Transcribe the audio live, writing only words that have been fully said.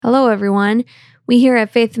Hello, everyone. We here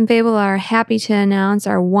at Faith and Fable are happy to announce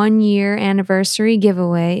our 1-year anniversary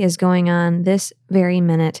giveaway is going on this very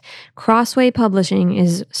minute. Crossway Publishing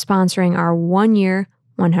is sponsoring our 1-year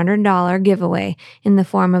 $100 giveaway in the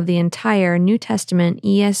form of the entire New Testament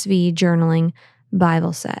ESV journaling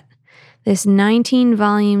Bible set. This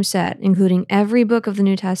 19-volume set, including every book of the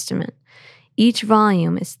New Testament. Each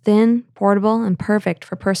volume is thin, portable, and perfect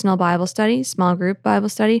for personal Bible study, small group Bible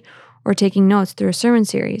study, or taking notes through a sermon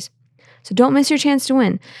series. So don't miss your chance to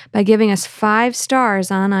win by giving us 5 stars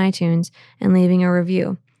on iTunes and leaving a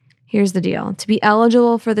review. Here's the deal. To be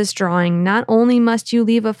eligible for this drawing, not only must you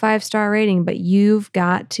leave a 5-star rating, but you've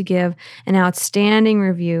got to give an outstanding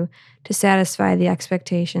review to satisfy the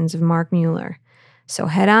expectations of Mark Mueller. So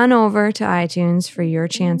head on over to iTunes for your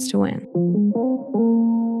chance to win.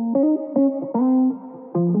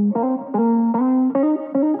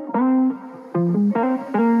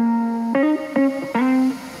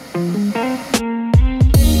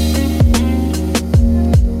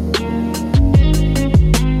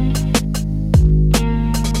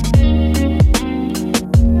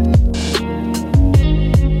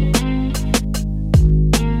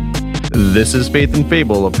 This is Faith and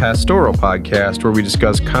Fable, a pastoral podcast where we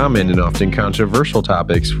discuss common and often controversial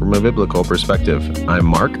topics from a biblical perspective. I'm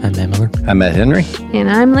Mark. I'm Matt Miller. I'm Matt Henry. And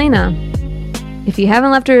I'm Lena. If you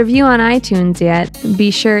haven't left a review on iTunes yet, be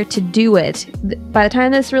sure to do it. By the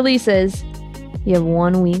time this releases, you have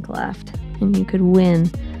 1 week left, and you could win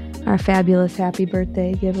our fabulous happy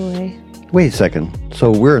birthday giveaway. Wait a second.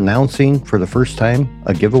 So we're announcing for the first time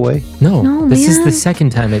a giveaway? No, this is the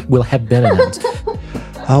second time it will have been announced.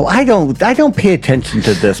 Oh, I don't pay attention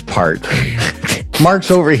to this part. Mark's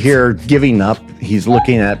over here giving up. He's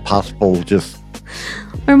looking at possible just...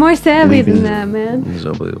 We're more savvy than that, man. It's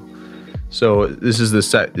unbelievable. So this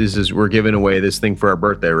is we're giving away this thing for our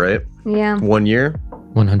birthday, right? Yeah. 1 year?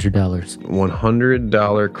 $100.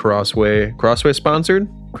 $100 Crossway sponsored?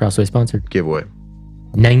 Crossway sponsored. Giveaway.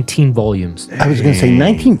 19 volumes. I was going to say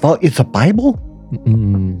 19 volumes. It's a Bible?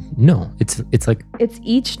 No, it's like... It's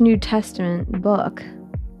each New Testament book.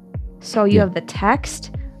 So you have the text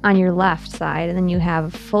on your left side, and then you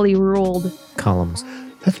have fully ruled columns.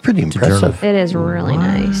 That's pretty impressive. It is really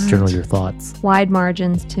nice. Journal your thoughts. Wide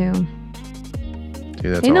margins, too.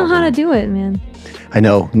 Dude, that's They know awesome. how to do it, man. I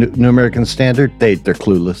know. New American Standard, they're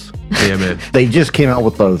clueless. Damn it. They just came out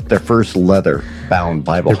with their first leather-bound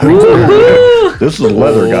Bible. This is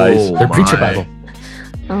leather, guys. Their preacher Bible.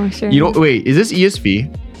 Oh, sure. You know, wait, is this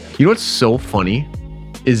ESV? You know what's so funny?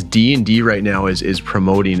 Is D&D right now is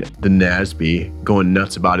promoting the NASB, going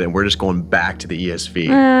nuts about it, and we're just going back to the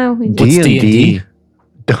ESV. We What's D&D? D&D?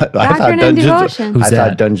 Doctrine and Devotion. Who's I that?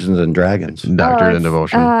 thought Dungeons and Dragons. Doctrine and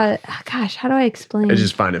Devotion. Gosh, how do I explain? I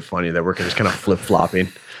just find it funny that we're just kind of flip-flopping.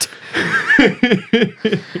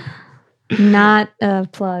 Not a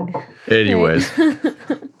plug. Anyways.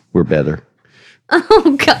 We're better.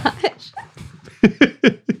 Oh, gosh.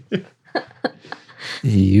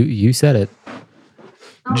 You said it.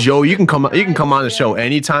 Joe, you can come on the show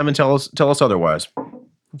anytime and tell us otherwise.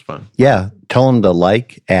 It's fun. Yeah, tell them to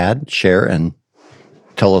like, add, share, and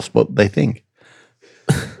tell us what they think.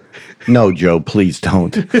 No, Joe, please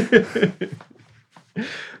don't.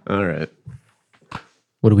 All right.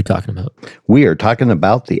 What are we talking about? We are talking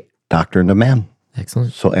about the doctrine of man.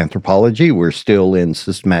 Excellent. So anthropology, we're still in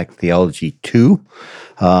systematic theology 2.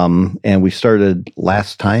 And we started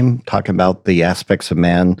last time talking about the aspects of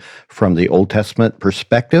man from the Old Testament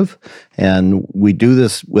perspective. And we do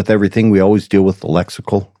this with everything. We always deal with the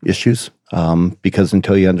lexical issues because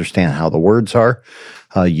until you understand how the words are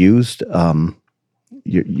used,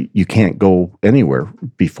 you can't go anywhere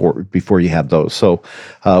before you have those. So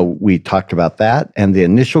we talked about that, and the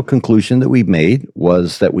initial conclusion that we made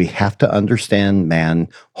was that we have to understand man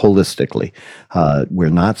holistically. We're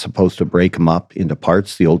not supposed to break him up into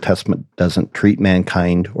parts. The Old Testament doesn't treat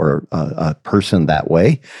mankind or a person that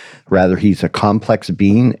way. Rather, he's a complex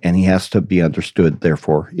being, and he has to be understood,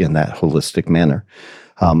 therefore, in that holistic manner.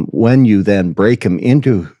 When you then break him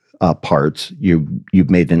into parts, you've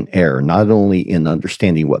made an error, not only in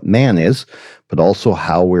understanding what man is, but also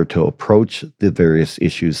how we're to approach the various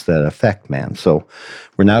issues that affect man. So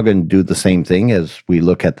we're now going to do the same thing as we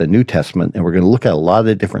look at the New Testament, and we're going to look at a lot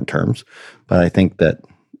of different terms, but I think that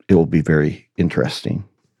it will be very interesting.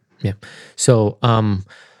 Yeah. So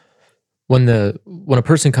when a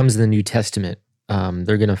person comes to the New Testament,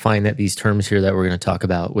 they're going to find that these terms here that we're going to talk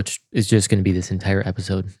about, which is just going to be this entire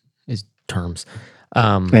episode, is terms.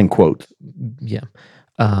 And quote. Yeah.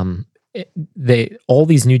 All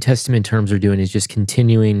these New Testament terms are doing is just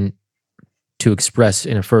continuing to express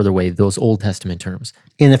in a further way those Old Testament terms.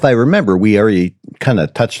 And if I remember, we already kind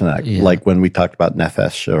of touched on that, Yeah. like when we talked about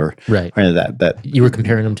nephesh or Right. that You were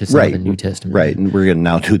comparing them to some of the New Testament. right, and we're going to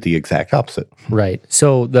now do the exact opposite. Right.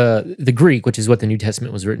 So the Greek, which is what the New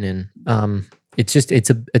Testament was written in,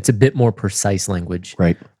 it's a bit more precise language.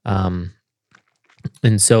 Right.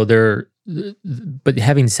 And so but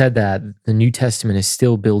having said that, the New Testament is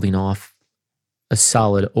still building off a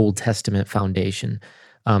solid Old Testament foundation.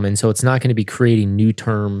 And so it's not going to be creating new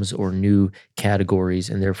terms or new categories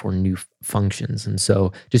and therefore new functions. And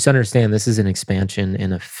so just understand this is an expansion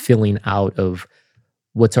and a filling out of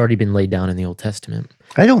what's already been laid down in the Old Testament.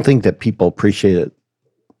 I don't think that people appreciate it,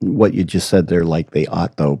 what you just said there, like they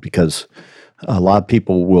ought, though, because a lot of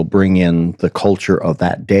people will bring in the culture of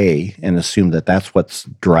that day and assume that that's what's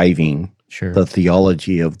driving Sure. the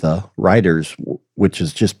theology of the writers, which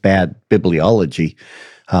is just bad bibliology.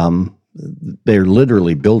 They're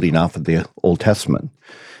literally building off of the Old Testament,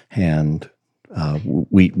 and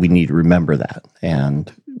we need to remember that.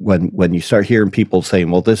 And when you start hearing people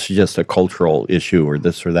saying, "Well, this is just a cultural issue," or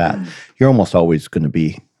this or that, you're almost always going to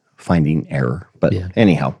be finding error. But Yeah.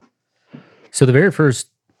 anyhow, So the very first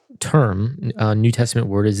term, New Testament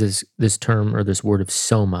word, is this term or this word of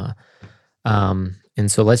soma. And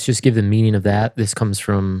so let's just give the meaning of that. This comes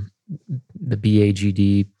from the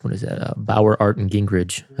BAGD, what is that? Bauer, Art, and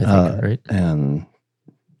Gingrich, I think, right? and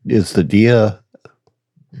is the dia?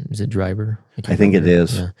 Is it Driver? I think it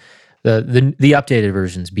is. Yeah. The updated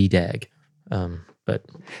version's BDAG. But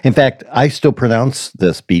In fact, I still pronounce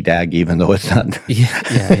this BDAG, even though it's not.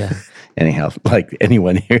 yeah. Anyhow, like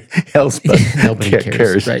anyone here else, but Nobody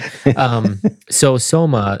cares, right? So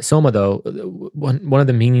soma though, one of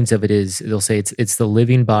the meanings of it is they'll say it's the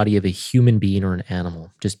living body of a human being or an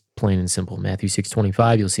animal, just plain and simple. Matthew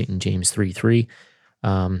 6:25, you'll see it in James 3:3.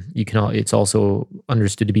 It's also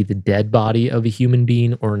understood to be the dead body of a human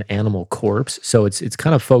being or an animal corpse. So it's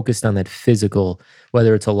kind of focused on that physical,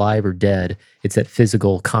 whether it's alive or dead. It's that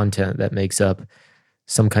physical content that makes up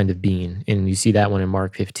some kind of being. And you see that one in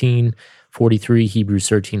Mark 15:43, Hebrews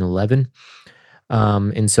 13:11.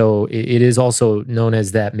 And so it is also known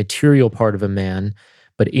as that material part of a man,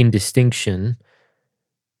 but in distinction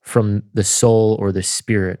from the soul or the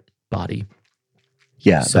spirit body.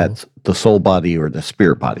 Yeah, So- that's the soul body or the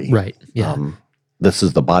spirit body. Right. Yeah. This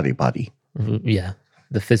is the body, Yeah.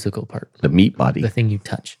 The physical part. the meat body. The thing you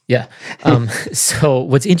touch. Yeah. So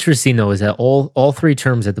what's interesting though is that all three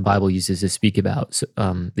terms that the Bible uses to speak about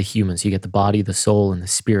the humans, you get the body, the soul, and the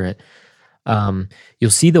spirit. You'll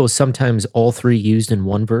see those sometimes all three used in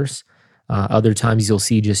one verse. Other times you'll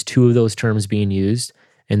see just two of those terms being used.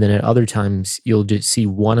 And then at other times you'll just see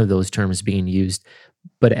one of those terms being used,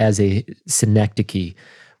 but as a synecdoche,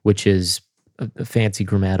 which is a fancy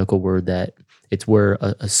grammatical word that it's where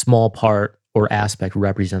a small part or aspect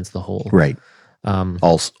represents the whole. Right.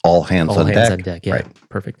 All hands All on hands deck. on deck. Yeah, Right.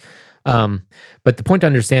 perfect. But the point to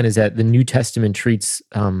understand is that the New Testament treats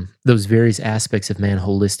those various aspects of man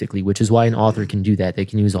holistically, which is why an author can do that. They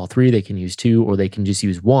can use all three, they can use two, or they can just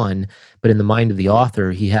use one. But in the mind of the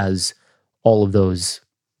author, he has all of those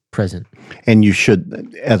present. And you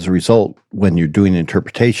should, as a result, when you're doing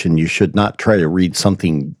interpretation, you should not try to read some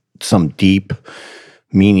deep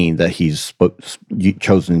meaning that he's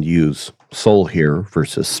chosen to use soul here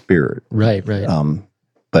versus spirit. Right.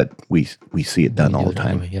 But we see it done We all do the it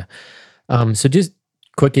time. anyway, yeah. So just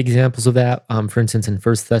quick examples of that. For instance, in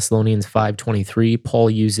 1 Thessalonians 5:23, Paul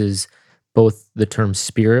uses both the term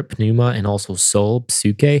spirit, pneuma, and also soul,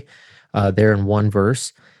 psyche, there in one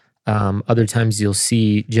verse. Other times you'll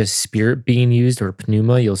see just spirit being used or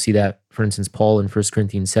pneuma. You'll see that, for instance, Paul in 1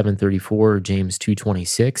 Corinthians 7:34 or James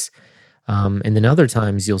 2:26. And then other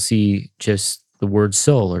times you'll see just the word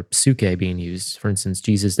soul or psyche being used. For instance,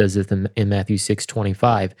 Jesus does it in Matthew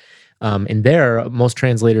 6:25. And there, most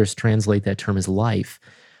translators translate that term as life.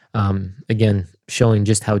 Again, showing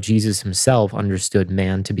just how Jesus himself understood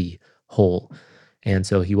man to be whole. And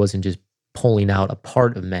so he wasn't just pulling out a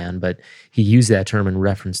part of man, but he used that term in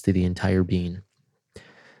reference to the entire being.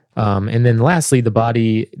 And then lastly, the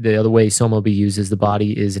body, the other way soma will be used is the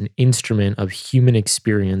body is an instrument of human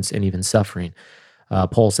experience and even suffering.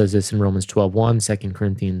 Paul says this in Romans 12:1, 2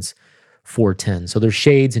 Corinthians 4:10. So there's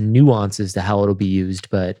shades and nuances to how it'll be used,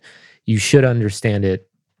 but you should understand it,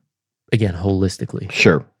 again, holistically.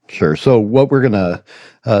 Sure. So what we're going to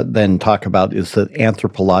then talk about is the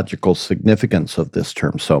anthropological significance of this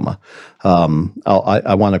term soma.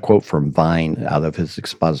 I want to quote from Vine out of his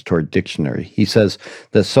expository dictionary. He says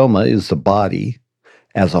that soma is the body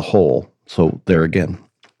as a whole. So there again,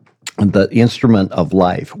 the instrument of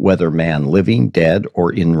life, whether man living, dead,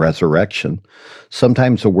 or in resurrection.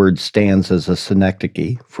 Sometimes the word stands as a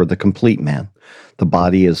synecdoche for the complete man. The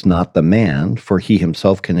body is not the man, for he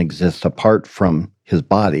himself can exist apart from his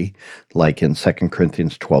body, like in 2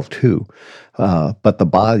 Corinthians 12:2. But the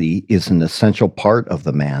body is an essential part of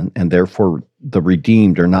the man, and therefore the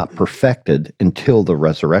redeemed are not perfected until the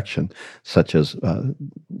resurrection, such as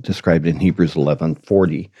described in Hebrews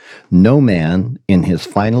 11:40. No man in his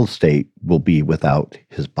final state will be without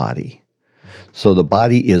his body. So the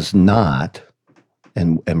body is not,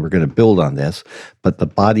 and we're going to build on this, but the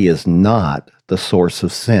body is not the source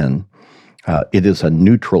of sin. It is a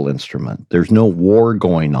neutral instrument. There's no war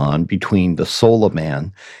going on between the soul of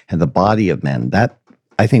man and the body of man. That,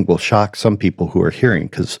 I think, will shock some people who are hearing,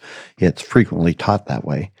 because it's frequently taught that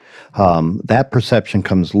way. That perception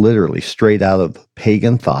comes literally straight out of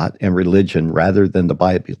pagan thought and religion rather than the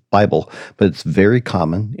Bible, but it's very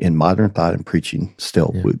common in modern thought and preaching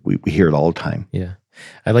still. Yeah. We hear it all the time. Yeah.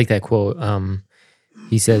 I like that quote.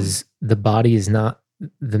 He says, the body is not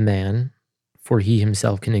the man, for he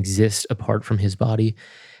himself can exist apart from his body.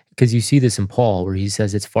 Because you see this in Paul, where he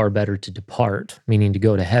says it's far better to depart, meaning to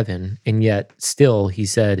go to heaven. And yet still, he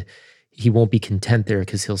said he won't be content there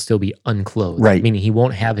because he'll still be unclothed. Right. Meaning he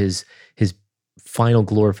won't have his final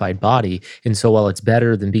glorified body. And so while it's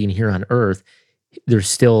better than being here on earth, there's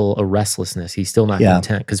still a restlessness. He's still not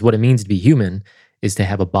content. Because what it means to be human is to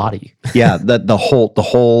have a body. Yeah, the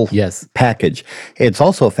whole Yes. package. It's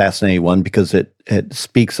also a fascinating one because it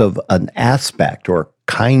speaks of an aspect or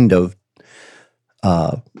kind of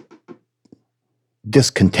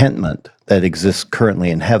discontentment that exists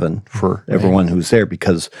currently in heaven for everyone who's there,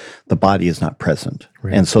 because the body is not present.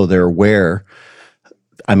 Right. And so they're aware.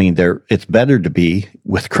 I mean, it's better to be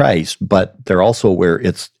with Christ, but they're also aware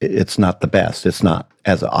it's not the best. It's not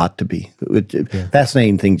as it ought to be.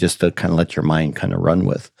 Fascinating thing just to kind of let your mind kind of run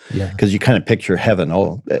with. Yeah. Because you kind of picture heaven.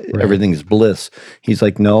 Oh, everything's bliss. He's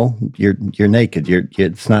like, no, you're naked.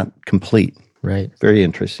 It's not complete. Right. Very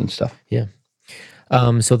interesting stuff. Yeah.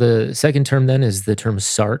 So the second term then is the term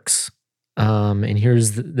sarx. And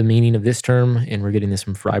here's the meaning of this term, and we're getting this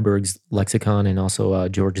from Freiberg's lexicon and also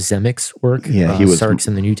George Zemek's work. Yeah, he was sarx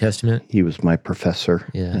in the New Testament. He was my professor.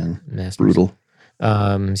 Yeah, and masters. brutal.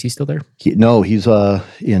 Is he still there? He's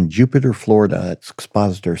in Jupiter, Florida at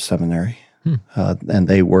Expositor Seminary, and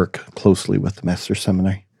they work closely with the Master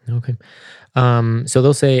Seminary. Okay. So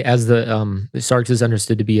they'll say, as the sarx is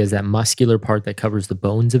understood to be as that muscular part that covers the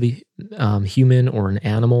bones of a human or an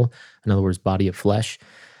animal, in other words, body of flesh.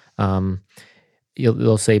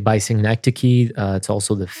 They'll say by synecdoche, it's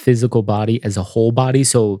also the physical body as a whole body.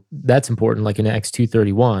 So that's important, like in Acts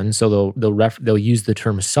 2:31. So they'll use the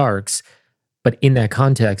term sarx, but in that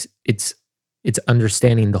context, it's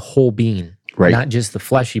understanding the whole being, right? Not just the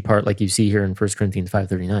fleshy part, like you see here in 1 Corinthians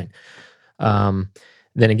 5:39.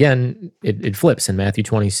 Then again, it flips in Matthew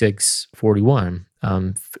 26:41.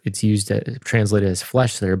 It's translated as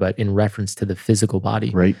flesh there, but in reference to the physical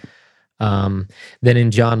body. Right. Then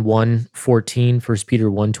in John 1:14, 1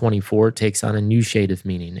 Peter 1:24 takes on a new shade of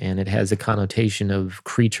meaning, and it has a connotation of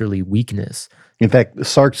creaturely weakness. In fact,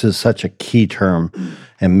 sarx is such a key term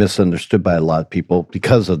and misunderstood by a lot of people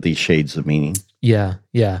because of these shades of meaning. Yeah.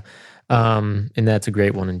 And that's a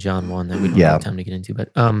great one in John 1 that we don't have time to get into.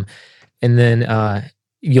 But and then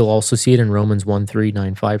you'll also see it in Romans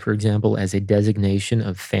 1:3-9-5, for example, as a designation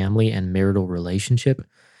of family and marital relationship.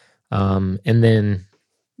 And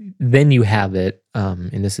then you have it,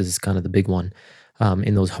 and this is kind of the big one,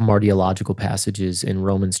 in those hamartiological passages in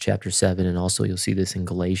Romans chapter 7, and also you'll see this in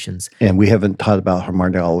Galatians. And we haven't taught about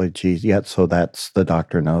hamartiology yet, so that's the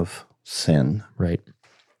doctrine of sin. Right.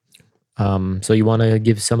 So you want to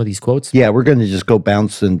give some of these quotes? Yeah, we're going to just go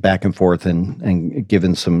bouncing back and forth and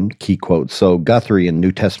giving some key quotes. So Guthrie in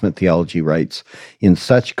New Testament Theology writes, in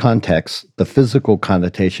such contexts, the physical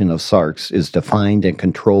connotation of sarx is defined and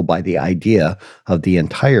controlled by the idea of the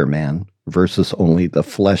entire man versus only the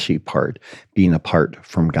fleshy part being apart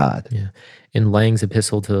from God. Yeah. In Lang's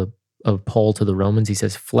epistle of Paul to the Romans, he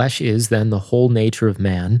says, flesh is then the whole nature of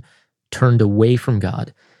man turned away from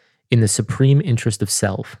God, in the supreme interest of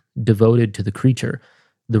self, devoted to the creature.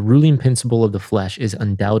 The ruling principle of the flesh is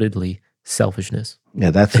undoubtedly selfishness.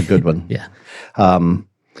 Yeah, that's a good one. Yeah.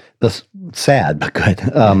 Sad, but good.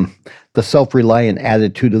 The self-reliant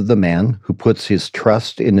attitude of the man who puts his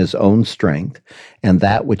trust in his own strength and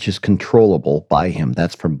that which is controllable by him.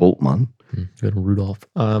 That's from Bultmann. Good, Rudolph.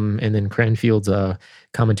 And then Cranfield's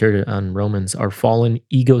commentary on Romans, our fallen,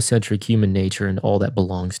 egocentric human nature and all that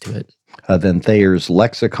belongs to it. Then Thayer's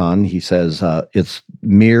lexicon, he says, it's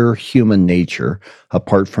mere human nature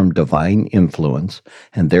apart from divine influence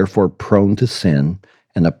and therefore prone to sin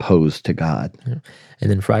and opposed to God. Yeah. And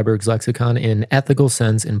then Freiberg's lexicon, in an ethical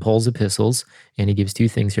sense in Paul's epistles, and he gives two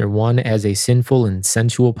things here. One, as a sinful and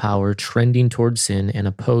sensual power trending towards sin and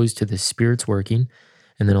opposed to the Spirit's working.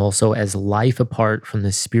 And then also as life apart from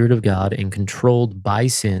the Spirit of God and controlled by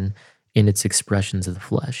sin in its expressions of the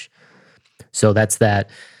flesh. So that's that,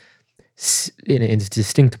 and it's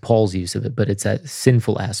distinct to Paul's use of it, but it's that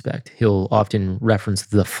sinful aspect. He'll often reference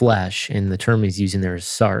the flesh, and the term he's using there is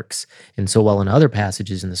sarx. And so while in other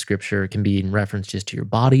passages in the scripture, it can be in reference just to your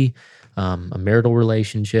body, a marital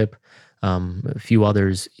relationship, a few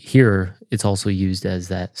others, here it's also used as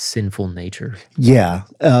that sinful nature. Yeah,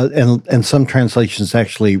 and some translations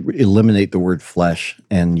actually eliminate the word flesh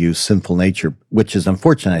and use sinful nature, which is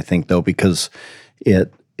unfortunate, I think, though, because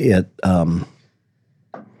it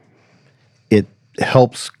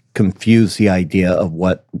helps confuse the idea of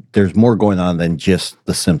what there's more going on than just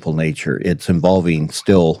the sinful nature. It's involving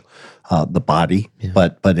still the body,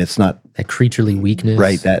 but it's not that creaturely weakness,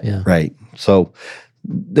 right? Right. So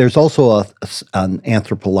there's also an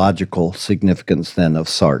anthropological significance then of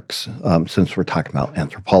sarx, since we're talking about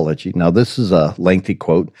anthropology. Now, this is a lengthy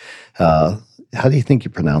quote. How do you think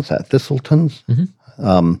you pronounce that? Thistleton's?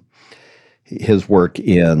 Mm-hmm. His work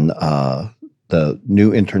in the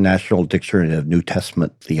New International Dictionary of New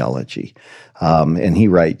Testament Theology. And he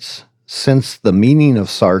writes, since the meaning of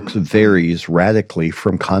sarx varies radically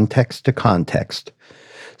from context to context,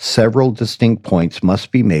 several distinct points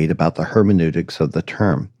must be made about the hermeneutics of the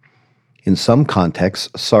term. In some contexts,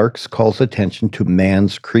 sarx calls attention to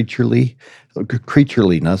man's creatureliness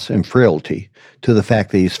and frailty, to the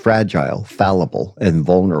fact that he's fragile, fallible, and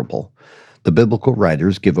vulnerable. The biblical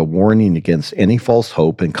writers give a warning against any false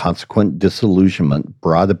hope and consequent disillusionment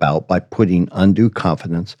brought about by putting undue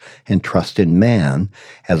confidence and trust in man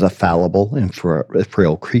as a fallible and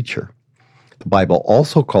frail creature. The Bible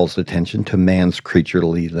also calls attention to man's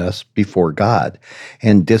creatureliness before God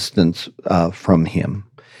and distance from him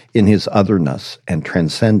in his otherness and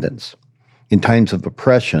transcendence. In times of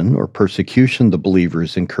oppression or persecution, the believer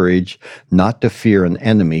is encouraged not to fear an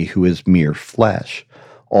enemy who is mere flesh.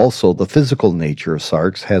 Also, the physical nature of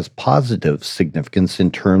sarx has positive significance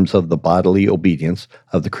in terms of the bodily obedience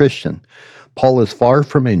of the Christian. Paul is far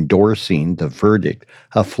from endorsing the verdict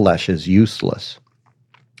of flesh as useless.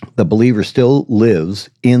 The believer still lives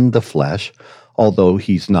in the flesh, although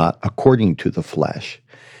he's not according to the flesh.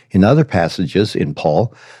 In other passages in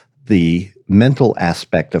Paul, the mental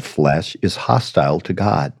aspect of flesh is hostile to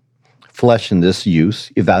God. Flesh in this use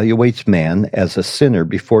evaluates man as a sinner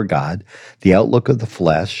before God. The outlook of the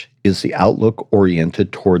flesh is the outlook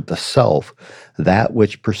oriented toward the self, that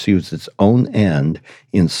which pursues its own end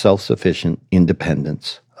in self-sufficient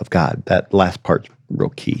independence of God. That last part's real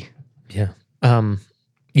key. Yeah.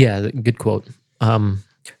 Good quote.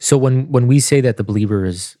 So when we say that the believer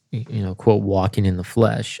is, quote, walking in the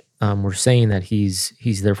flesh, we're saying that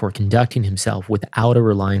he's therefore conducting himself without a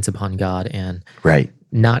reliance upon God and right.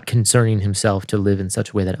 Not concerning himself to live in such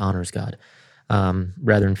a way that honors God.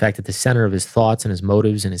 Rather, in fact, at the center of his thoughts and his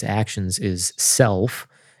motives and his actions is self,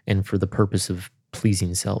 and for the purpose of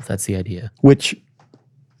pleasing self. That's the idea. Which,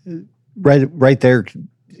 right there,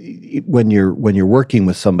 when you're working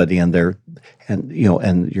with somebody and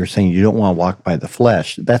you're saying you don't want to walk by the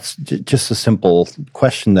flesh, that's just a simple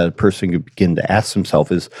question that a person could begin to ask themselves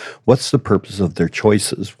is, what's the purpose of their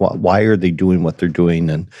choices? Why are they doing what they're doing,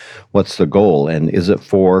 and what's the goal? And is it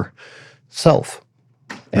for self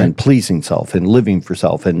and pleasing self and living for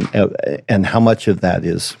self? And how much of that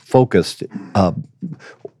is focused,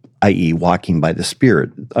 i.e. walking by the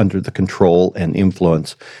Spirit under the control and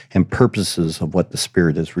influence and purposes of what the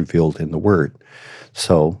Spirit has revealed in the Word.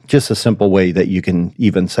 So just a simple way that you can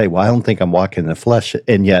even say, well, I don't think I'm walking in the flesh,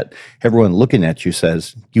 and yet everyone looking at you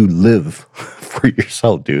says, you live for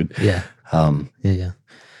yourself, dude. Yeah. And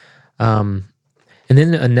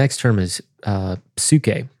then a next term is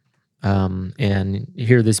psyche. And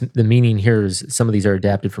here the meaning here is, some of these are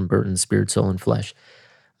adapted from Burton's Spirit, Soul, and Flesh.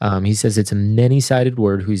 He says it's a many-sided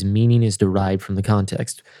word whose meaning is derived from the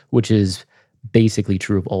context, which is basically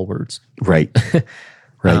true of all words. Right.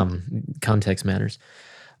 Right. Context matters.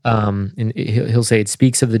 And he'll say it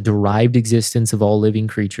speaks of the derived existence of all living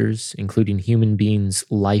creatures, including human beings'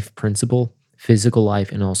 life principle, physical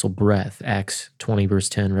life, and also breath. Acts 20, verse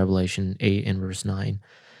 10, Revelation 8 and verse 9.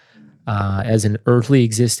 As an earthly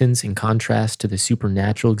existence in contrast to the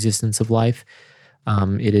supernatural existence of life,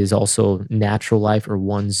 it is also natural life or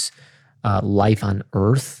one's life on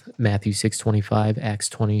earth. Matthew 6:25, Acts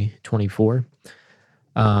 20:24.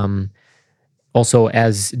 Also,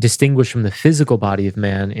 as distinguished from the physical body of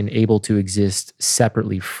man and able to exist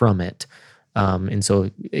separately from it. And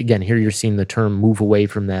so, again, here you're seeing the term move away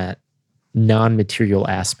from that non-material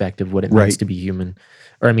aspect of what it means to be human,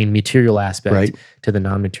 material aspect to the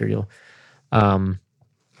non-material.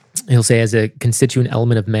 He'll say, as a constituent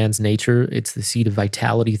element of man's nature, it's the seat of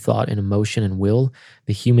vitality, thought, and emotion and will,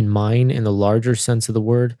 the human mind in the larger sense of the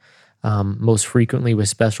word, most frequently with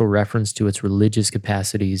special reference to its religious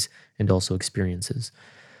capacities and also experiences.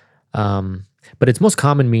 But its most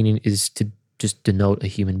common meaning is to just denote a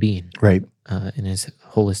human being, in his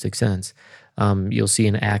holistic sense. You'll see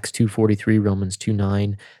in Acts 2:43, Romans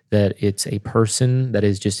 2:9, that it's a person that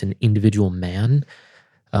is just an individual man.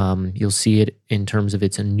 You'll see it in terms of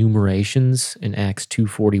its enumerations in Acts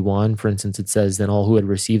 2:41. For instance, it says, then all who had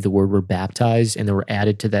received the word were baptized, and there were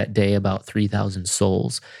added to that day about 3,000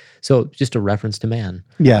 souls. So just a reference to man.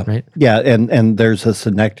 Yeah. Right? Yeah. And there's a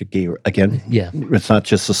synecdoche again. Yeah. It's not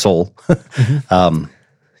just a soul.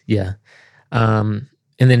 Yeah.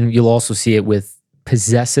 And then you'll also see it with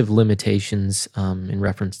possessive limitations in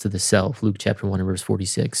reference to the self. Luke chapter 1 and verse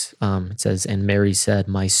 46. It says, and Mary said,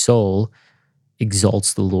 my soul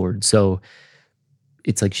exalts the Lord. So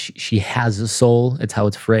it's like she has a soul. It's how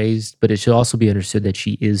it's phrased, but it should also be understood that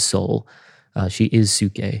she is soul. She is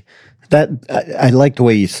Suke. That I like the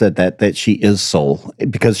way you said that she is soul,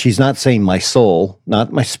 because she's not saying my soul,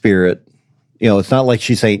 not my spirit. It's not like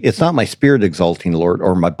she's saying it's not my spirit exalting the Lord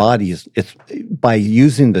or my body. It's by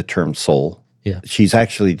using the term soul. Yeah. She's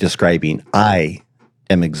actually describing I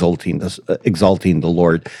am exalting the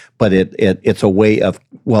Lord, but it's a way of,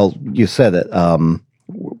 well, you said it.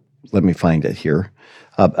 Let me find it here.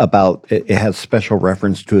 About it has special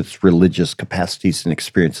reference to its religious capacities and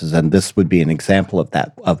experiences, and this would be an example of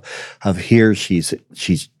that. Of here, she's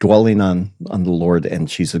dwelling on the Lord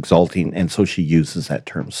and she's exalting, and so she uses that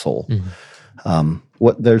term soul. Mm-hmm.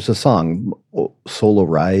 There's a song, Soul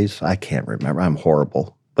Arise. I can't remember. I'm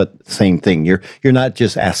horrible, but same thing. You're not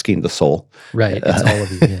just asking the soul, right? It's all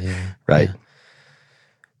of you, yeah. Right. Yeah.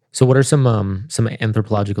 So, what are some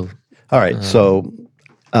anthropological? All right, so.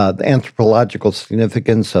 The anthropological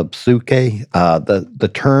significance of Suke,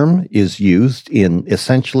 the term is used in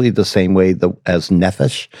essentially the same way as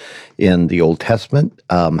nephesh in the Old Testament.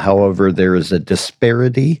 However, there is a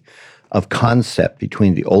disparity of concept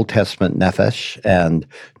between the Old Testament nephesh and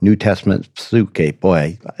New Testament Suke.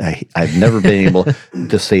 Boy, I've never been able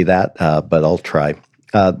to say that, but I'll try.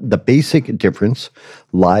 The basic difference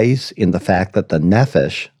lies in the fact that the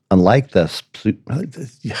nephesh, unlike the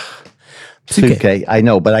Suke, I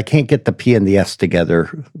know, but I can't get the P and the S together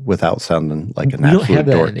without sounding like an absolute dork. You don't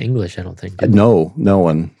have that in English, I don't think. No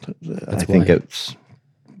one. I think it's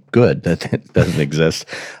good that it doesn't exist.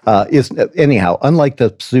 Anyhow, unlike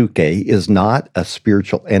the Suke, is not a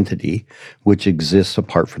spiritual entity which exists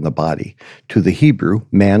apart from the body. To the Hebrew,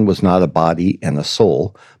 man was not a body and a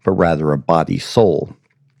soul, but rather a body-soul.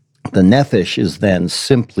 The nephesh is then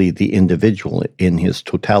simply the individual in his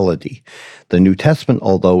totality. The New Testament,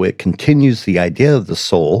 although it continues the idea of the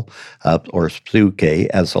soul, or Suke,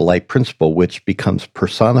 as a light principle which becomes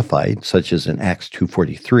personified, such as in Acts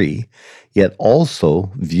 2:43, yet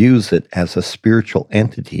also views it as a spiritual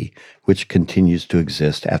entity which continues to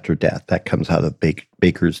exist after death. That comes out of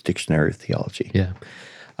Baker's Dictionary of Theology. Yeah.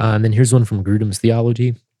 And then here's one from Grudem's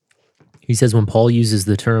Theology. He says, when Paul uses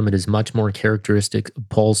the term, it is much more characteristic of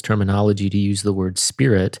Paul's terminology to use the word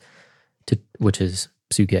spirit, which is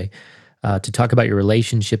Suke, to talk about your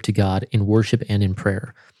relationship to God in worship and in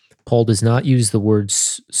prayer. Paul does not use the word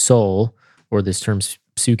soul or this term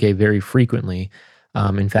Suke very frequently.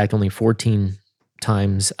 In fact, only 14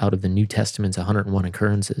 times out of the New Testament's 101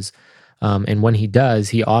 occurrences. And when he does,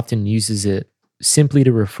 he often uses it simply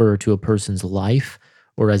to refer to a person's life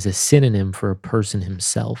or as a synonym for a person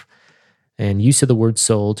himself. And use of the word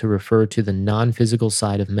soul to refer to the non-physical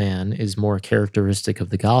side of man is more characteristic of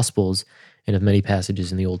the Gospels and of many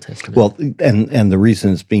passages in the Old Testament. Well, and the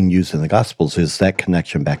reason it's being used in the Gospels is that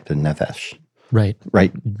connection back to nephesh. Right.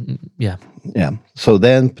 Yeah. So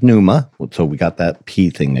then pneuma, so we got that P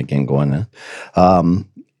thing again going on.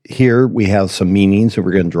 Here we have some meanings that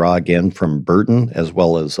we're going to draw again from Burton as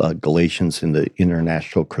well as Galatians in the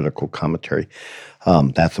International Critical Commentary.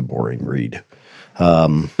 That's a boring read.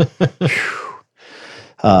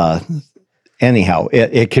 Anyhow,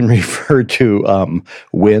 it can refer to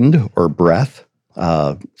wind or breath,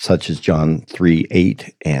 such as John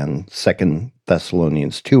 3:8 and 2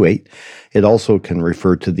 Thessalonians 2:8. It also can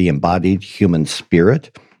refer to the embodied human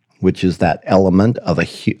spirit, which is that element of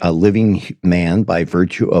a living man by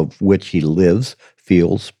virtue of which he lives,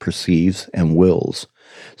 feels, perceives, and wills.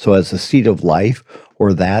 So as the seed of life,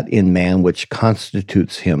 or that in man which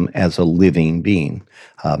constitutes him as a living being,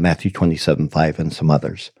 Matthew 27:5 and some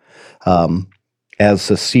others. As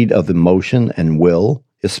the seed of emotion and will,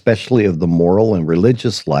 especially of the moral and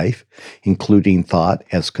religious life, including thought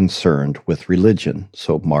as concerned with religion.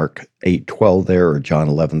 So Mark 8:12 there, or John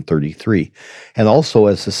 11:33. And also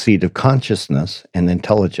as the seed of consciousness and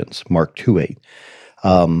intelligence, Mark 2:8.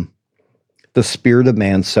 The spirit of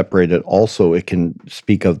man separated also, it can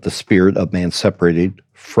speak of the spirit of man separated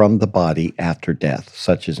from the body after death,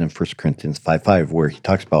 such as in 1 Corinthians 5:5, where he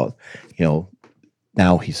talks about,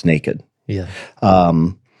 now he's naked. Yeah.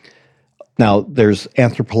 Now, there's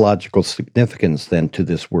anthropological significance then to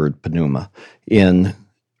this word pneuma. In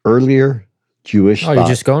earlier Jewish Oh, you're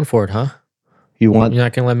just going for it, huh? you want? You're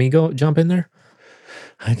not going to let me jump in there?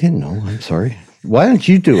 I didn't know. I'm sorry. Why don't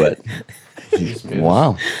you do it?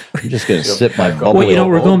 Wow. I'm just going to sip my bubble. Well,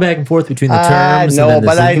 we're going back and forth between the terms. I know, and then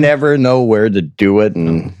but I never know where to do it,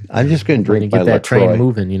 and I'm just going to drink my get that LaCroix. train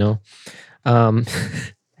moving,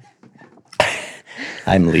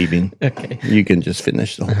 I'm leaving. Okay. You can just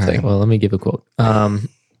finish the whole All thing. right, well, let me give a quote.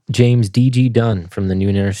 James D.G. Dunn from the New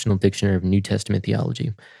International Dictionary of New Testament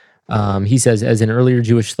Theology. He says, as in earlier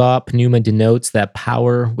Jewish thought, pneuma denotes that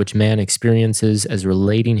power which man experiences as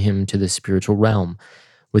relating him to the spiritual realm.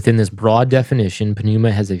 Within this broad definition,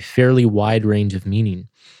 pneuma has a fairly wide range of meaning.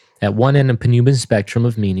 At one end of pneuma's spectrum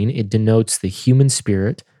of meaning, it denotes the human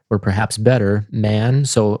spirit, or perhaps better, man,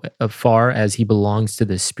 so far as he belongs to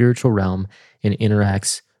the spiritual realm and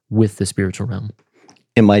interacts with the spiritual realm.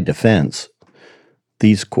 In my defense,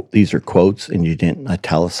 these are quotes, and you didn't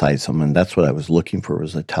italicize them, and that's what I was looking for,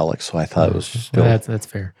 was italics. So I thought it was still That's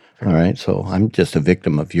fair. all right. So I'm just a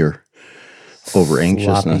victim of your over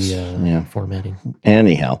anxiousness. Sloppy, formatting.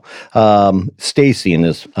 Anyhow, Stacy in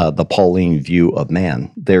his the Pauline view of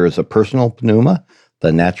man, there is a personal pneuma,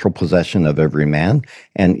 the natural possession of every man,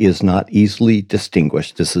 and is not easily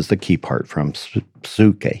distinguished. This is the key part from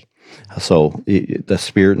Suke. So the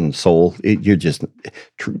spirit and soul,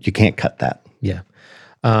 you can't cut that. Yeah.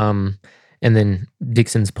 And then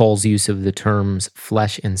Dixon's Paul's use of the terms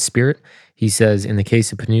flesh and spirit. He says, in the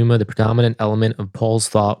case of pneuma, the predominant element of Paul's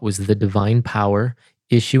thought was the divine power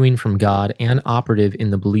issuing from God and operative in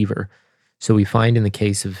the believer. So we find in the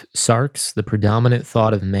case of Sarx, the predominant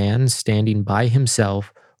thought of man standing by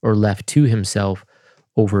himself or left to himself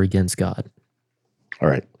over against God. All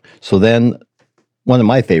right. So then one of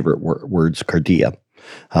my favorite words, cardia,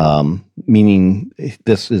 meaning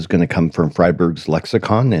this is going to come from Freiberg's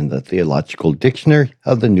lexicon and the Theological Dictionary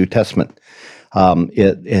of the New Testament.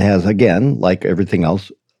 It has, again, like everything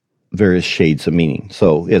else, various shades of meaning.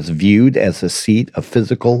 So it's viewed as a seat of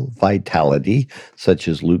physical vitality, such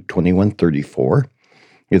as Luke 21:34.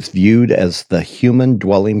 It's viewed as the human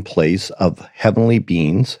dwelling place of heavenly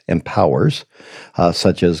beings and powers,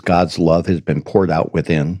 such as God's love has been poured out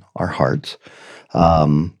within our hearts.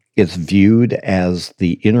 It's viewed as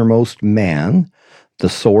the innermost man, the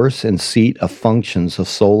source and seat of functions of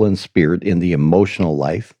soul and spirit in the emotional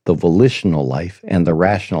life, the volitional life, and the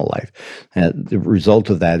rational life. And the result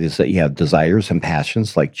of that is that you have desires and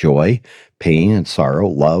passions like joy, pain and sorrow,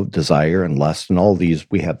 love, desire, and lust. And all these,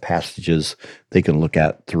 we have passages they can look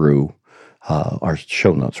at through our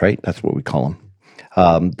show notes, right? That's what we call them.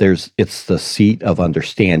 It's the seat of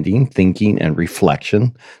understanding, thinking, and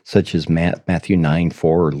reflection, such as Matthew 9:4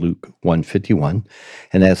 or Luke 1:51,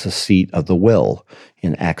 and as the seat of the will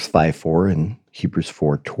in Acts 5:4 and Hebrews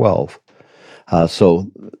 4:12. So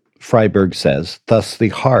Freiberg says, thus the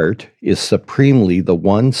heart is supremely the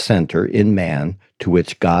one center in man to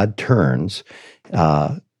which God turns,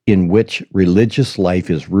 in which religious life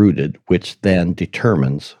is rooted, which then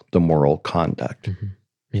determines the moral conduct. Mm-hmm.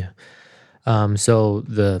 Yeah. So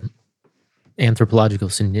the anthropological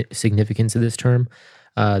significance of this term,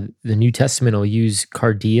 the New Testament will use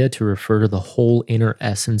cardia to refer to the whole inner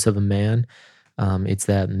essence of a man. It's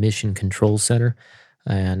that mission control center,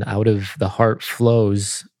 and out of the heart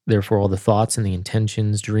flows, therefore, all the thoughts and the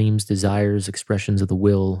intentions, dreams, desires, expressions of the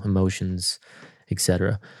will, emotions,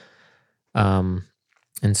 etc. And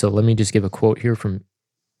so let me just give a quote here from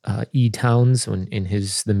E. Towns in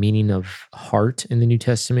the meaning of heart in the New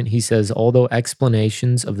Testament. He says, although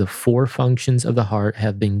explanations of the four functions of the heart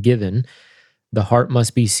have been given, the heart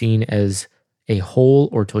must be seen as a whole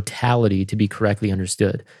or totality to be correctly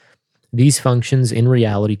understood. These functions in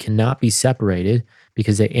reality cannot be separated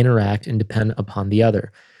because they interact and depend upon the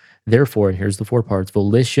other. Therefore, and here's the 4 parts: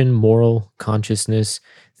 volition, moral, consciousness,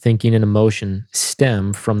 thinking, and emotion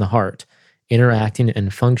stem from the heart, interacting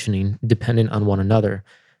and functioning dependent on one another.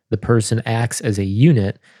 The person acts as a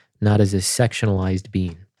unit, not as a sectionalized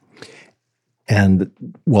being. And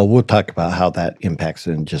well, we'll talk about how that impacts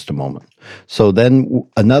it in just a moment. So then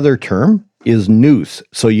another term is nous.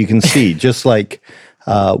 So you can see, just like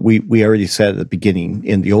we already said at the beginning,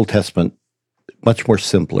 in the Old Testament, much more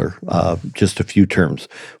simpler, just a few terms.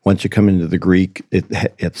 Once you come into the Greek,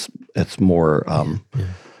 it's more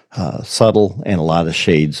subtle and a lot of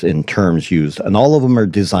shades in terms used. And all of them are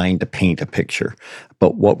designed to paint a picture.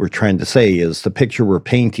 But what we're trying to say is the picture we're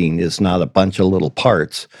painting is not a bunch of little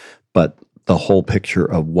parts, but the whole picture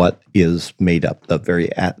of what is made up, the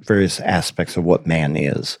various aspects of what man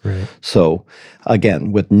is. Right. So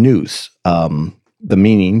again, with nous, the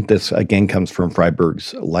meaning, this again comes from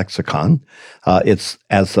Freiberg's lexicon. It's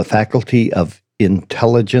as the faculty of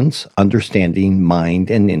intelligence, understanding, mind,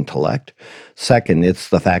 and intellect. Second, it's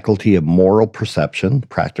the faculty of moral perception,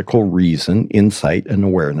 practical reason, insight, and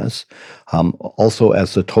awareness. Also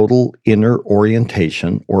as the total inner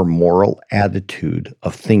orientation or moral attitude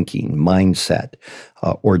of thinking, mindset,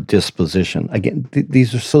 or disposition. Again,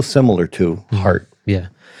 these are so similar to heart. Yeah.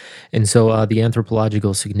 And so the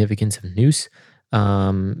anthropological significance of nous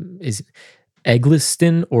is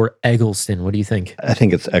Eggleston or Eggleston? What do you think? I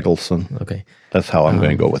think it's Eggleston. Okay. That's how I'm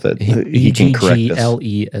going to go with it. He can correct us.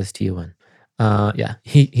 Eggleston. Yeah.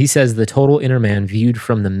 He says the total inner man viewed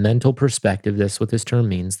from the mental perspective, that's what this term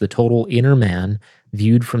means, the total inner man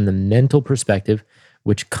viewed from the mental perspective,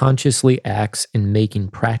 which consciously acts in making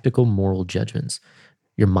practical moral judgments.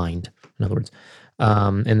 Your mind, in other words.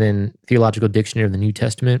 And then Theological Dictionary of the New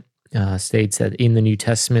Testament states that in the New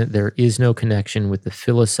Testament, there is no connection with the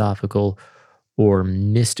philosophical or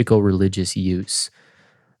mystical religious use.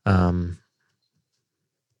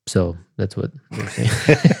 So that's what they're saying.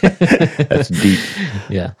 That's deep.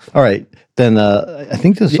 Yeah. All right. Then I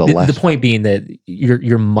think this is the last. The point being that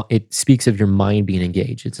it speaks of your mind being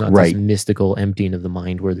engaged. It's not Right. this mystical emptying of the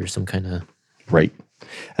mind where there's some kind of... Right.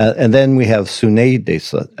 And then we have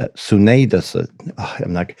Sunedesa.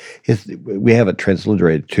 We have it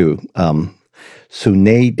transliterated too.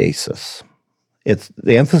 Sunedesis. It's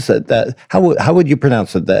the emphasis that, how would you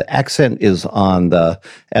pronounce it? The accent is on the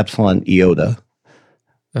epsilon iota.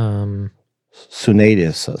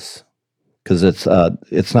 Sunedesis. Because it's not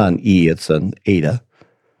an E, it's an eta.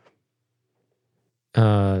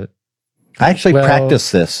 I actually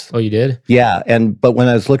practiced this. Oh, you did? Yeah, but when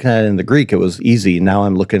I was looking at it in the Greek, it was easy. Now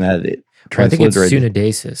I'm looking at it transliterated. I think it's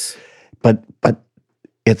Sunedesis. But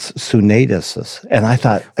it's Sunedesis. And I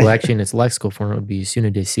thought... Well, actually, in its lexical form, it would be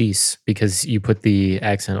Sunedesis because you put the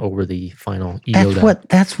accent over the final iota.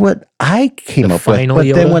 That's what I came up with. But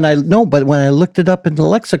then when I looked it up in the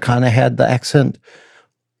lexicon, I had the accent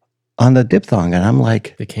on the diphthong, and I'm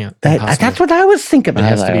like... They can't. That's what I was thinking. It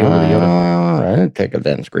has to be over the iota. I didn't take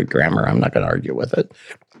advanced Greek grammar. I'm not going to argue with it.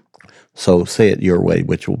 So say it your way,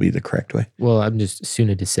 which will be the correct way. Well, I'm just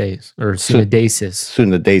Sunedesis or Sunedesis.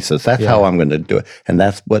 Sunedesis. That's how I'm going to do it. And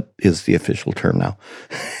that's what is the official term now.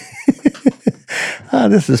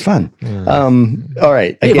 This is fun. All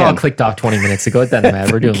right. They've all clicked off 20 minutes ago. It doesn't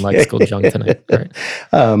matter. We're doing lexical junk tonight. All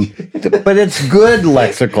right. But it's good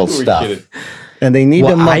lexical stuff. And they need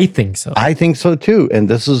them. I think so. I think so too. And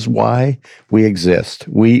this is why we exist.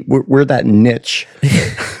 We're that niche.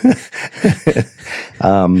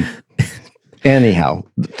 Anyhow,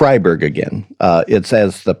 Freiberg again. It's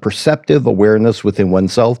as the perceptive awareness within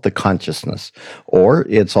oneself, the consciousness, or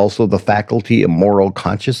it's also the faculty of moral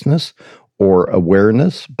consciousness or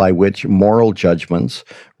awareness by which moral judgments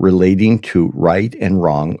relating to right and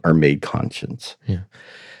wrong are made conscious. Yeah.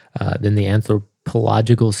 Then the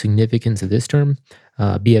anthropological significance of this term,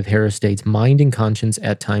 B.F. Harris states, mind and conscience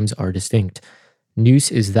at times are distinct.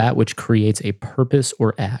 Nous is that which creates a purpose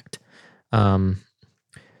or act.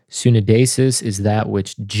 Sunedesis is that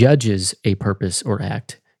which judges a purpose or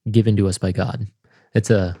act given to us by God. That's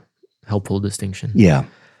a helpful distinction. Yeah.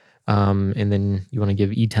 And then you want to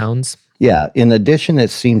give E-Towns? Yeah. In addition, it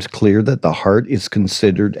seems clear that the heart is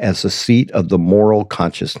considered as the seat of the moral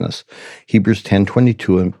consciousness. Hebrews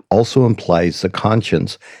 10:22 also implies the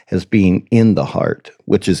conscience as being in the heart,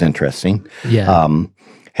 which is interesting. Yeah.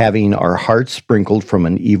 Having our hearts sprinkled from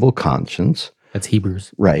an evil conscience. That's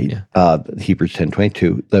Hebrews. Right. Yeah. Hebrews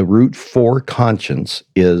 10:22. The root for conscience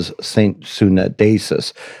is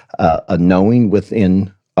sunedesis, a knowing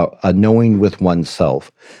with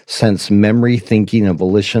oneself. Since memory, thinking, and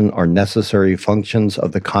volition are necessary functions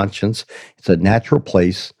of the conscience, it's a natural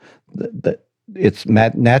place that it's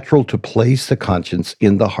natural to place the conscience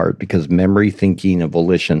in the heart because memory, thinking, and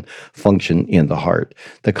volition function in the heart.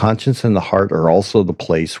 The conscience and the heart are also the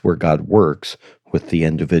place where God works with the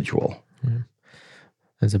individual.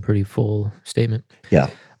 That's a pretty full statement. Yeah.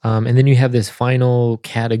 And then you have this final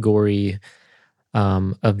category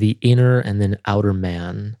of the inner and then outer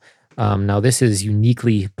man. Now, this is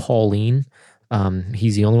uniquely Pauline.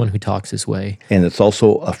 He's the only one who talks this way. And it's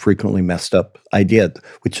also a frequently messed up idea,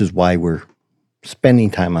 which is why we're spending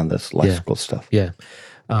time on this lexical stuff. Yeah.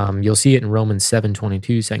 You'll see it in Romans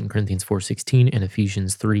 7:22, 2 Corinthians 4:16, and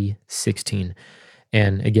Ephesians 3:16.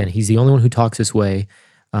 And again, he's the only one who talks this way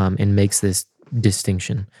and makes this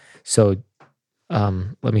distinction. So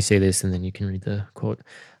let me say this, and then you can read the quote.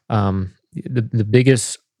 The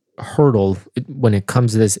biggest hurdle when it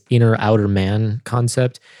comes to this inner outer man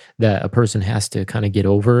concept that a person has to kind of get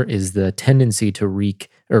over is the tendency to read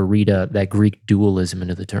that Greek dualism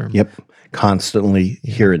into the term. Yep. Constantly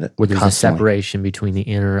hearing it. Where there's constantly. a separation between the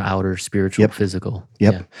inner, outer, spiritual, physical.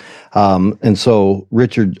 Yep. Yeah. And so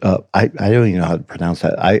Richard, I don't even know how to pronounce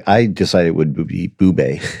that. I decided it would be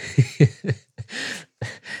Bube.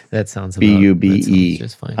 That sounds B-U-B-E.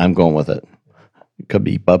 just fine. I'm going with it. It could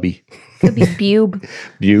be Bubby. Could be bube.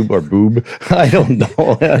 Bube or Boob. I don't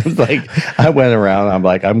know. I was like, I went around. I'm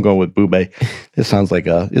like, I'm going with Bube. It sounds like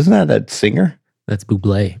isn't that a singer? That's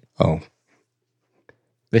Buble. Oh.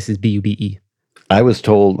 This is B-U-B-E. I was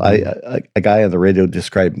told, a guy on the radio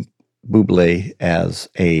described Buble as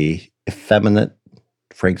a effeminate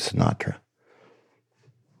Frank Sinatra.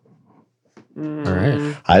 All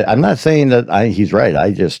right. I'm not saying that he's right.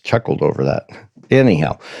 I just chuckled over that.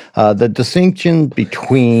 Anyhow, the distinction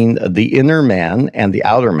between the inner man and the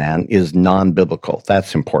outer man is non-biblical.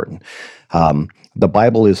 That's important. The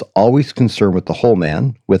Bible is always concerned with the whole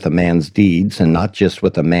man, with a man's deeds, and not just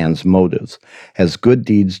with a man's motives. As good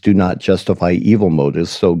deeds do not justify evil motives,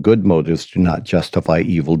 so good motives do not justify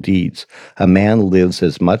evil deeds. A man lives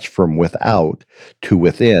as much from without to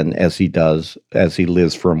within as he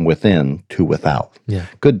lives from within to without. Yeah.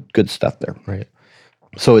 Good stuff there. Right.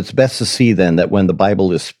 So it's best to see then that when the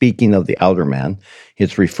Bible is speaking of the outer man,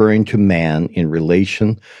 it's referring to man in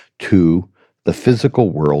relation to the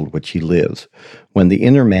physical world which he lives. When the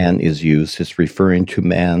inner man is used, it's referring to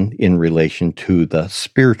man in relation to the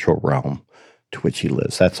spiritual realm to which he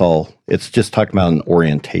lives. That's all. It's just talking about an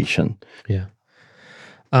orientation. Yeah.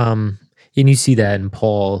 And you see that in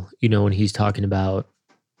Paul, when he's talking about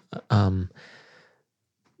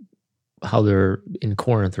how they're in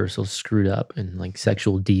Corinth are so screwed up and like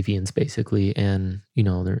sexual deviance basically. And,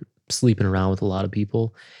 they're sleeping around with a lot of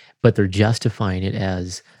people, but they're justifying it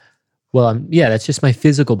as, well, that's just my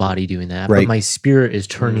physical body doing that, right. But my spirit is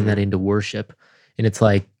turning that into worship. And it's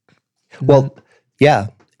like, well, yeah.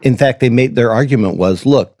 In fact, their argument was,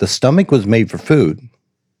 look, the stomach was made for food.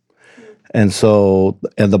 And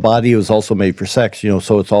the body was also made for sex,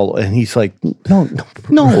 so it's all, and he's like, no.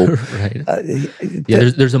 Right.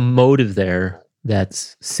 There's a motive there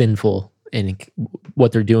that's sinful. And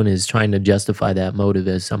what they're doing is trying to justify that motive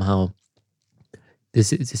as somehow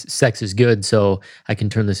sex is good, so I can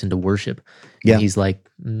turn this into worship. Yeah. And he's like,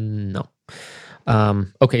 no.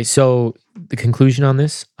 Okay, so the conclusion on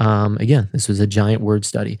this, again, this was a giant word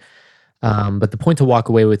study. But the point to walk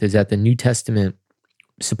away with is that the New Testament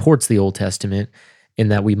supports the Old Testament in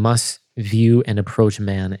that we must view and approach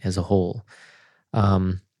man as a whole.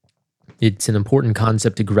 It's an important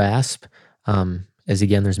concept to grasp, as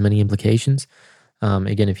again, there's many implications.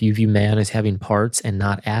 Again, if you view man as having parts and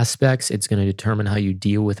not aspects, it's going to determine how you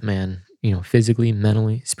deal with man, physically,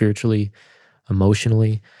 mentally, spiritually,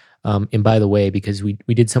 emotionally. And by the way, because we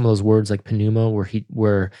did some of those words like pneuma,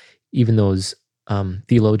 where even those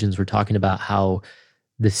theologians were talking about how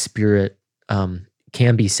the spirit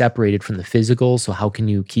can be separated from the physical. So how can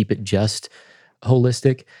you keep it just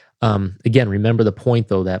holistic? Again, remember the point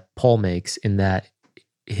though that Paul makes in that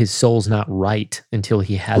his soul's not right until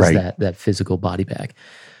he has that physical body back.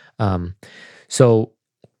 You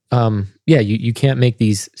can't make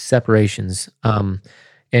these separations. And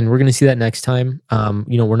we're going to see that next time.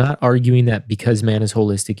 We're not arguing that because man is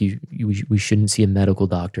holistic, we shouldn't see a medical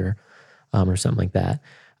doctor or something like that.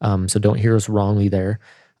 So don't hear us wrongly there.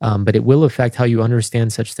 But it will affect how you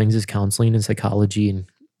understand such things as counseling and psychology and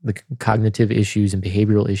the cognitive issues and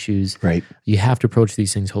behavioral issues. Right. You have to approach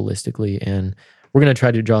these things holistically. And we're going to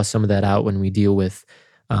try to draw some of that out when we deal with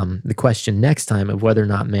the question next time of whether or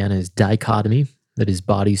not man is dichotomy, that is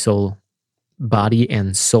body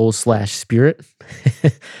and soul/spirit,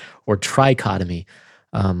 or trichotomy,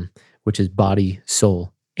 which is body,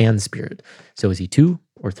 soul, and spirit. So is he 2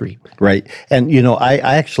 or 3? Right. And, I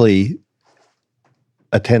actually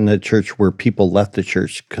attended a church where people left the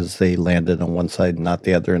church because they landed on one side and not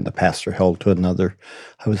the other, and the pastor held to another.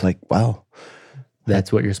 I was like, wow.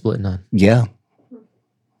 That's what you're splitting on. Yeah.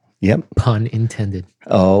 Yep. Pun intended.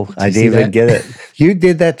 Oh, I see didn't even that? get it. You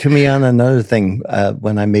did that to me on another thing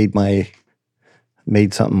when I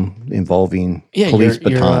made something involving police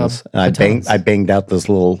your, batons. And batons. I banged out this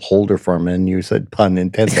little holder for me, and you said pun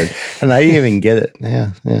intended, and I didn't even get it.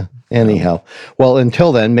 Yeah. Anyhow, well,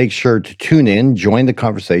 until then, make sure to tune in, join the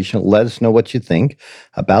conversation, let us know what you think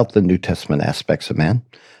about the New Testament aspects of man.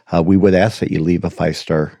 We would ask that you leave a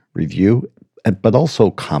 5-star review, but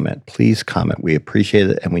also comment. Please comment. We appreciate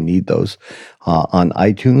it, and we need those on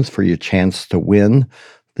iTunes for your chance to win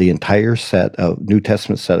the entire set of New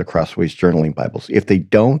Testament set of Crossways Journaling Bibles. If they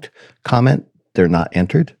don't comment, they're not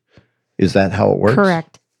entered. Is that how it works?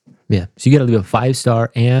 Correct. Yeah. So you got to leave a 5-star,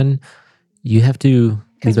 and you have to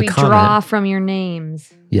Because leave we a comment. draw from your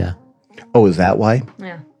names. Yeah. Oh, is that why?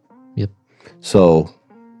 Yeah. Yep. So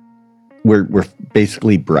we're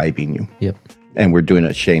basically bribing you. Yep. And we're doing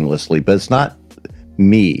it shamelessly, but it's not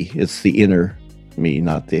me. It's the inner me,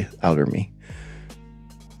 not the outer me.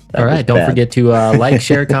 All right. Don't forget to like,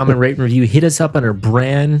 share, comment, rate, and review. Hit us up on our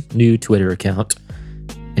brand new Twitter account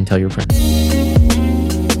and tell your friends.